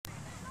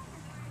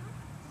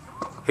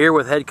Here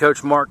with head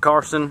coach Mark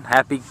Carson.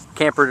 Happy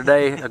camper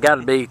today. Got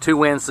to be 2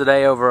 wins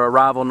today over a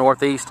rival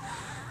Northeast.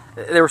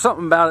 There was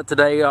something about it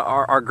today.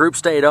 Our group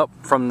stayed up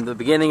from the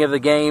beginning of the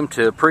game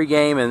to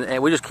pregame,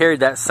 and we just carried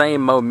that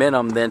same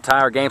momentum the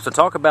entire game. So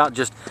talk about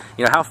just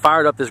how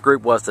fired up this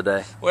group was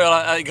today.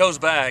 Well, it goes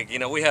back.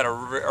 We had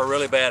a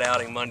really bad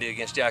outing Monday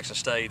against Jackson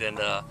State, and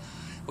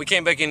we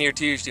came back in here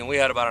Tuesday, and we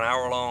had about an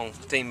hour-long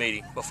team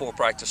meeting before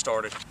practice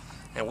started.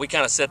 And we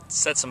kind of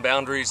set some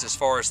boundaries as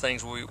far as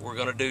things we're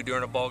going to do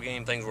during a ball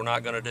game, things we're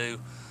not going to do.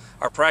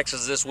 Our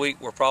practices this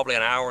week were probably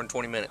an hour and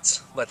 20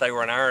 minutes, but they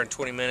were an hour and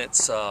 20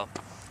 minutes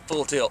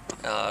full tilt,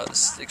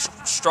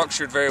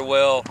 structured very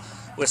well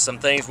with some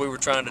things we were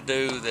trying to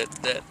do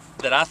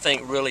that I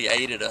think really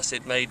aided us.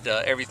 It made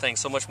everything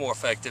so much more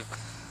effective.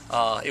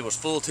 It was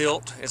full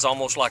tilt. It's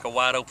almost like a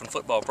wide open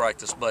football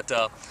practice. But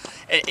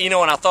and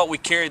I thought we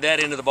carried that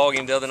into the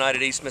ballgame the other night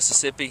at East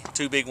Mississippi.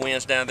 2 big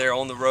wins down there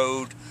on the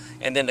road,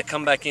 and then to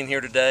come back in here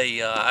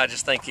today, I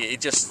just think it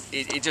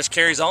just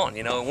carries on.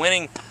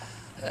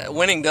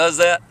 Winning does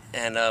that,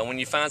 and when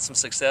you find some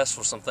success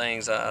for some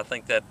things, I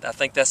think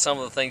that's some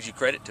of the things you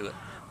credit to it.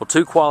 Well,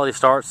 2 quality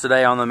starts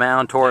today on the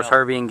mound. Torres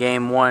Hervey in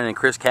Game 1 and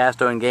Chris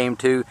Casto in Game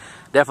 2.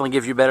 Definitely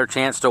gives you a better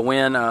chance to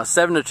win.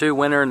 7-2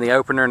 winner in the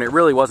opener, and it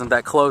really wasn't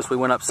that close. We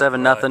went up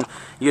 7-0. Right.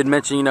 You had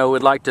mentioned,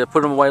 we'd like to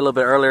put them away a little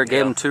bit earlier,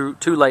 gave them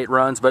two late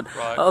runs. But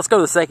let's go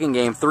to the second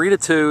game,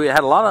 3-2. It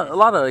had a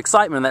lot of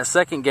excitement in that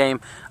second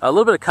game. A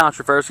little bit of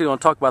controversy. We want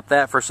to talk about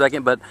that for a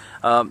second. But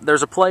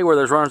there's a play where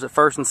there's runners at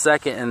first and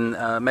second,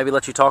 and maybe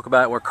let you talk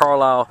about it, where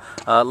Carlisle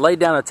laid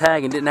down a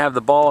tag and didn't have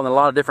the ball, and a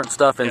lot of different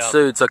stuff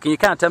ensued. So can you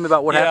kind of tell me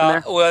about what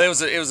happened there? Well, it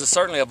was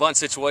certainly a bunt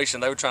situation.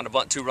 They were trying to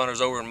bunt 2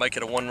 runners over and make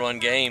it a 1-run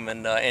game,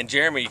 and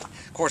Jeremy,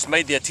 of course,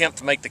 made the attempt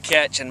to make the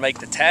catch and make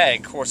the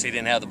tag. Of course, he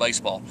didn't have the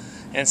baseball.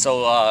 And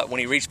so when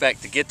he reached back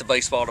to get the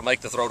baseball to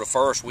make the throw to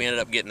first, we ended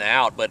up getting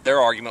out. But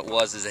their argument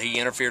was that he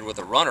interfered with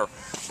the runner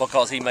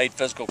because he made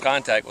physical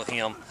contact with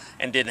him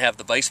and didn't have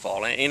the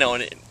baseball.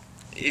 And,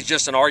 it's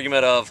just an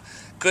argument of,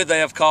 could they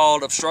have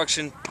called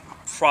obstruction?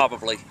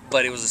 Probably.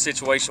 But it was a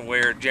situation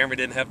where Jeremy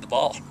didn't have the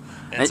ball.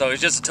 And so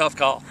it's just a tough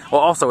call.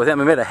 Well, also with him,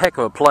 he made a heck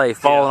of a play,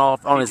 falling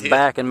off on his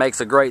back, and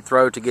makes a great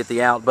throw to get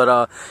the out.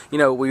 But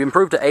we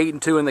improved to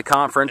 8-2 in the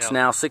conference,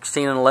 now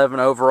 16-11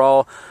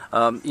 overall.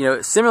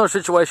 Similar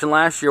situation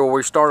last year where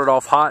we started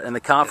off hot in the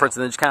conference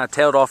and then just kind of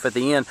tailed off at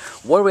the end.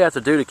 What do we have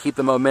to do to keep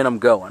the momentum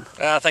going?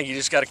 I think you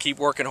just got to keep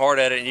working hard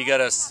at it, and you got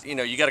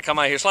to come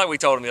out here. It's like we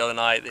told him the other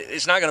night.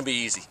 It's not going to be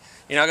easy.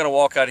 You're not going to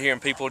walk out here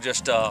and people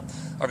just are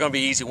going to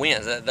be easy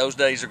wins. Those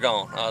days are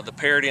gone. The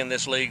parity in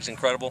this league is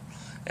incredible.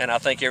 And I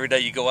think every day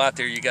you go out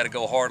there, you got to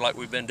go hard like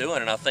we've been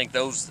doing. And I think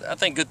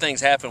good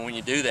things happen when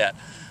you do that.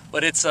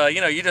 But it's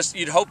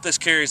you'd hope this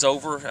carries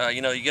over.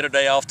 You get a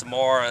day off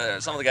tomorrow.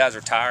 Some of the guys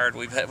are tired.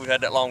 We've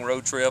had that long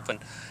road trip, and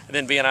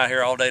then being out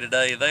here all day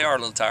today, they are a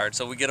little tired.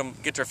 So we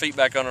get their feet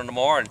back under them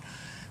tomorrow, and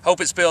hope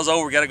it spills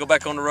over. We got to go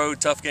back on the road.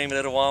 Tough game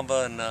at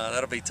Itawamba, and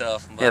that'll be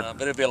tough. But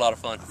it'll be a lot of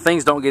fun.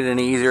 Things don't get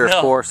any easier, of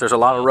course. There's a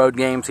lot of road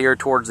games here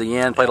towards the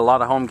end. Played a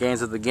lot of home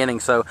games at the beginning.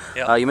 So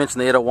you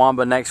mentioned the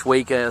Itawamba next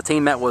week. A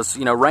team that was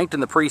ranked in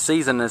the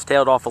preseason and has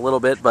tailed off a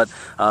little bit, but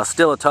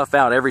still a tough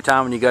out every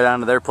time when you go down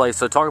to their place.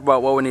 So talk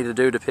about what we need to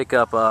do to pick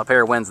up a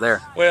pair of wins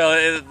there.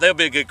 Well, they'll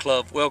be a good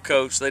club, well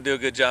coached. They do a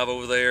good job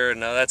over there,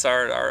 and that's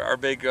our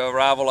big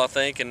rival, I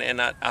think. And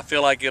I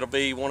feel like it'll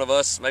be one of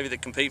us maybe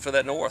that compete for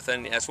that North,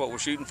 and that's what we're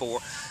shooting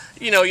for.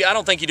 I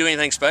don't think you do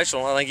anything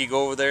special. I think you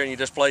go over there and you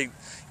just play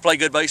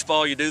good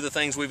baseball. You do the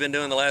things we've been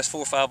doing the last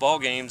 4 or 5 ball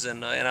games,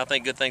 and I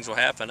think good things will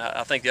happen.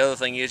 I think the other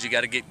thing is you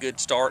got to get good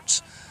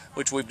starts,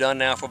 which we've done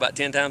now for about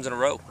 10 times in a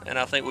row. And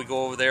I think we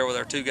go over there with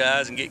our 2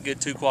 guys and get good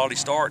 2 quality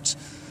starts,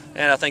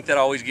 and I think that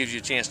always gives you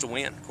a chance to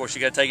win. Of course,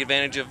 you got to take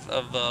advantage of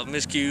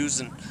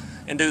miscues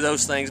and do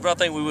those things, but I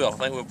think we will. I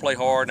think we'll play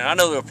hard, and I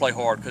know they'll play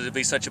hard because it'll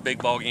be such a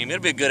big ball game.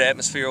 It'll be a good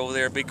atmosphere over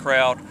there, a big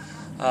crowd.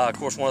 Of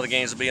course, one of the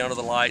games will be under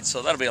the lights,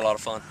 so that'll be a lot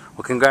of fun.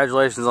 Well,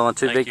 congratulations on the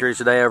 2 victories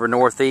today over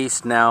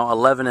Northeast. Now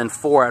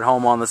 11-4 at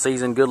home on the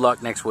season. Good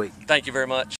luck next week. Thank you very much.